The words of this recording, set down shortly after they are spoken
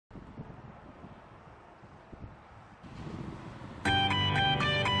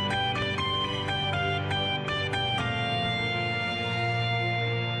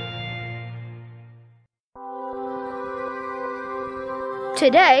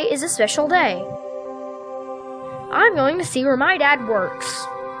Today is a special day. I'm going to see where my dad works.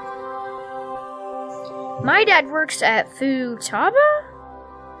 My dad works at Futaba?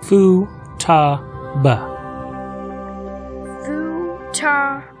 Futaba.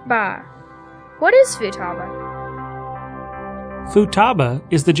 Futaba. What is Futaba? Futaba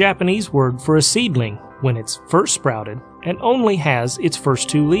is the Japanese word for a seedling when it's first sprouted and only has its first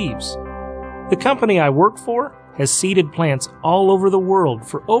 2 leaves. The company I work for has seeded plants all over the world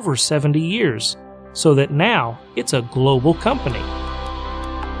for over 70 years, so that now it's a global company.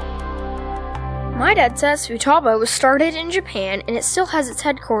 My dad says Futaba was started in Japan and it still has its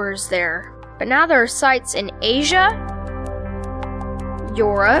headquarters there. But now there are sites in Asia,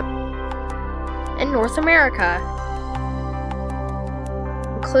 Europe, and North America,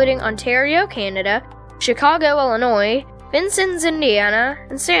 including Ontario, Canada, Chicago, Illinois, Vincennes, Indiana,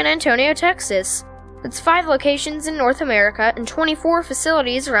 and San Antonio, Texas. That's 5 locations in North America and 24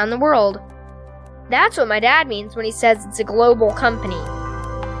 facilities around the world. That's what my dad means when he says it's a global company.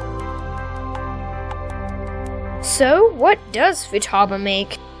 So, what does Futaba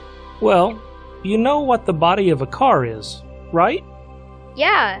make? Well, you know what the body of a car is, right?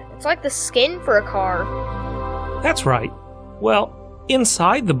 Yeah, it's like the skin for a car. That's right. Well,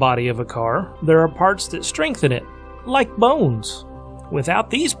 inside the body of a car, there are parts that strengthen it, like bones. Without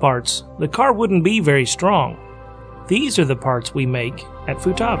these parts, the car wouldn't be very strong. These are the parts we make at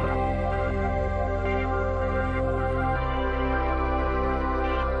Futaba.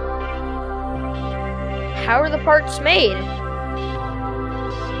 How are the parts made?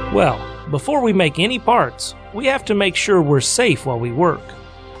 Well, before we make any parts, we have to make sure we're safe while we work.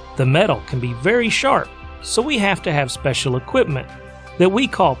 The metal can be very sharp, so we have to have special equipment that we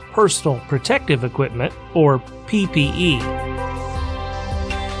call personal protective equipment, or PPE.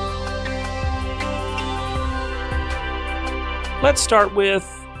 Let's start with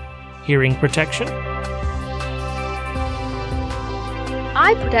hearing protection,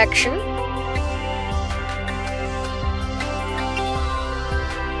 Eye protection,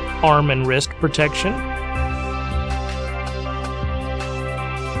 arm and wrist protection,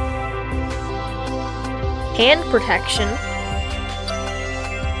 hand protection,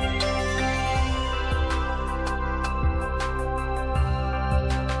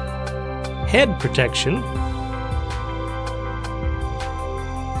 head protection,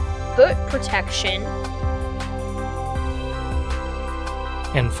 foot protection,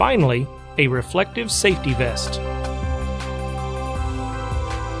 and finally, a reflective safety vest.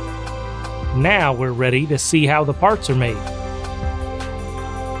 Now we're ready to see how the parts are made.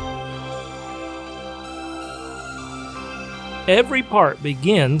 Every part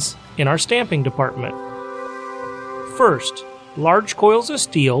begins in our stamping department. First, large coils of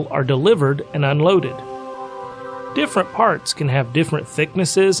steel are delivered and unloaded. Different parts can have different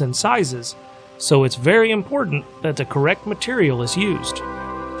thicknesses and sizes, so it's very important that the correct material is used.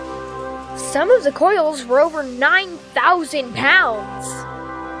 Some of the coils were over 9,000 pounds.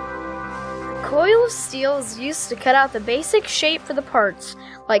 A coil of steel is used to cut out the basic shape for the parts,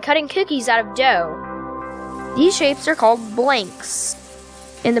 like cutting cookies out of dough. These shapes are called blanks,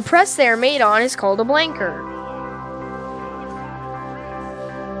 and the press they are made on is called a blanker.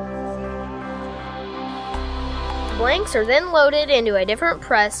 Blanks are then loaded into a different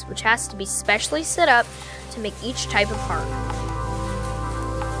press, which has to be specially set up to make each type of part.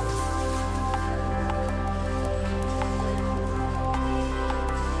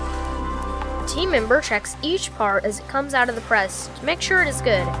 A team member checks each part as it comes out of the press to make sure it is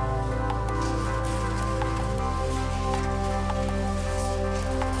good.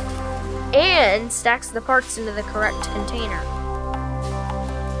 And stacks the parts into the correct container.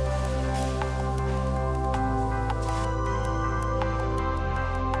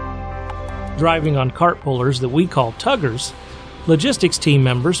 Driving on cart pullers that we call tuggers, logistics team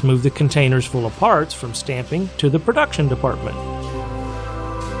members move the containers full of parts from stamping to the production department.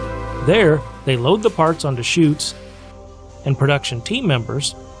 There, they load the parts onto chutes, and production team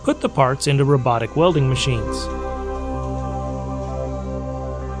members put the parts into robotic welding machines.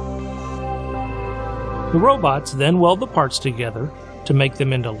 The robots then weld the parts together to make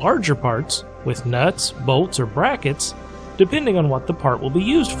them into larger parts with nuts, bolts, or brackets, depending on what the part will be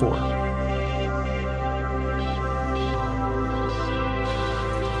used for.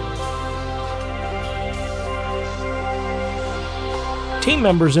 Team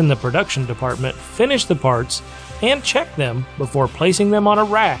members in the production department finish the parts and check them before placing them on a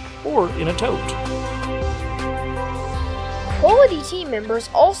rack or in a tote. Quality team members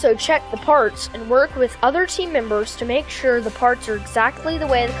also check the parts and work with other team members to make sure the parts are exactly the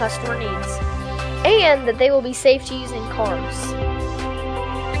way the customer needs, and that they will be safe to use in cars.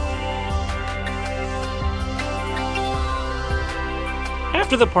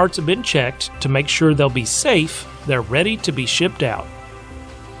 After the parts have been checked to make sure they'll be safe, they're ready to be shipped out.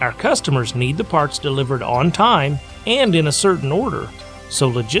 Our customers need the parts delivered on time and in a certain order, so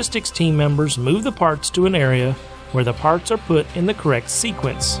logistics team members move the parts to an area where the parts are put in the correct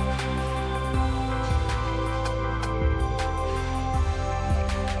sequence.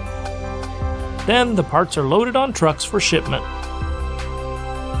 Then the parts are loaded on trucks for shipment.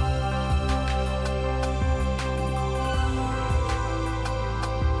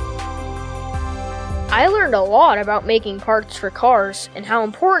 I learned a lot about making parts for cars and how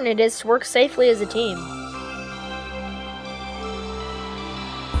important it is to work safely as a team.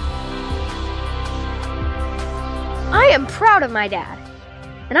 I am proud of my dad,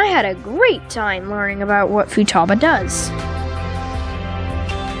 and I had a great time learning about what Futaba does.